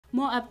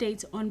More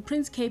updates on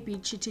Prince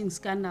Kaybee cheating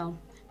scandal.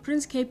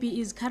 Prince Kaybee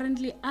is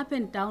currently up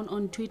and down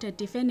on Twitter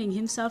defending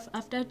himself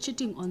after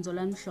cheating on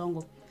Zola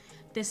Mhlongo.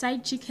 The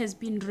side chick has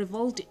been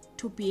revealed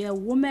to be a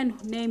woman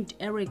named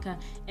Erica,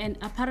 and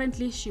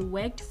apparently she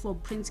worked for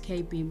Prince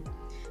Kaybee.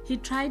 He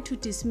tried to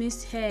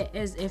dismiss her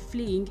as a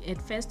fling at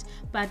first,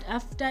 but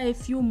after a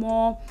few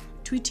more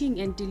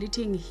tweeting and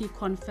deleting, he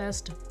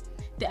confessed.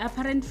 The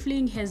apparent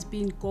fling has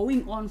been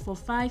going on for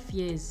 5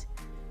 years.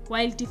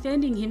 While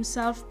defending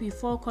himself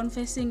before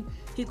confessing,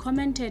 he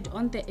commented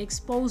on the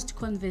exposed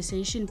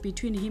conversation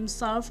between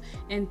himself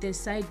and the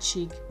side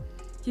chick.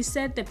 He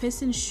said the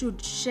person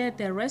should share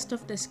the rest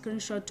of the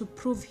screenshot to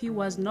prove he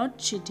was not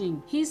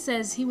cheating. He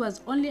says he was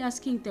only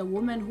asking the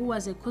woman, who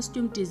was a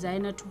costume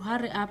designer, to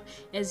hurry up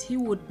as he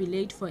would be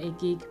late for a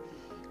gig.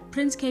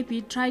 Prince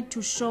Kaybee tried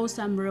to show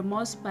some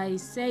remorse by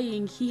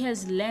saying he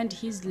has learned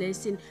his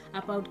lesson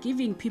about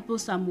giving people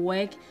some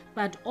work,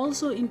 but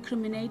also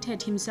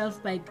incriminated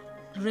himself by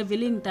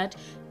revealing that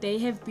they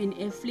have been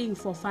a fling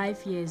for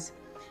 5 years.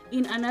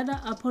 In another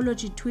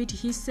apology tweet,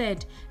 he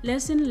said,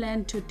 "Lesson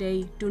learned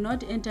today, do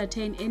not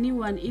entertain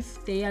anyone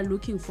if they are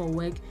looking for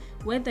work.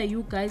 Whether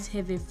you guys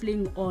have a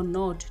fling or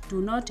not,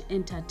 do not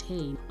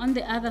entertain." On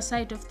the other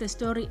side of the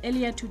story,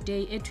 earlier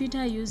today, a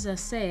Twitter user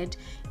said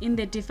in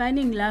the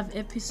Defining Love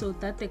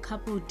episode that the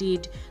couple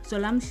did,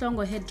 Zola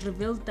Mhlongo had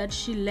revealed that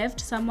she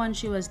left someone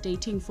she was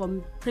dating for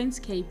Prince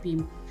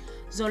Kaybee.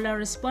 Zola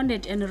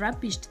responded and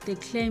rubbished the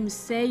claim,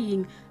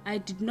 saying, "I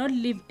did not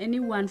leave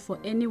anyone for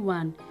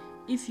anyone.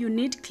 If you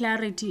need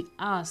clarity,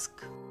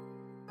 ask."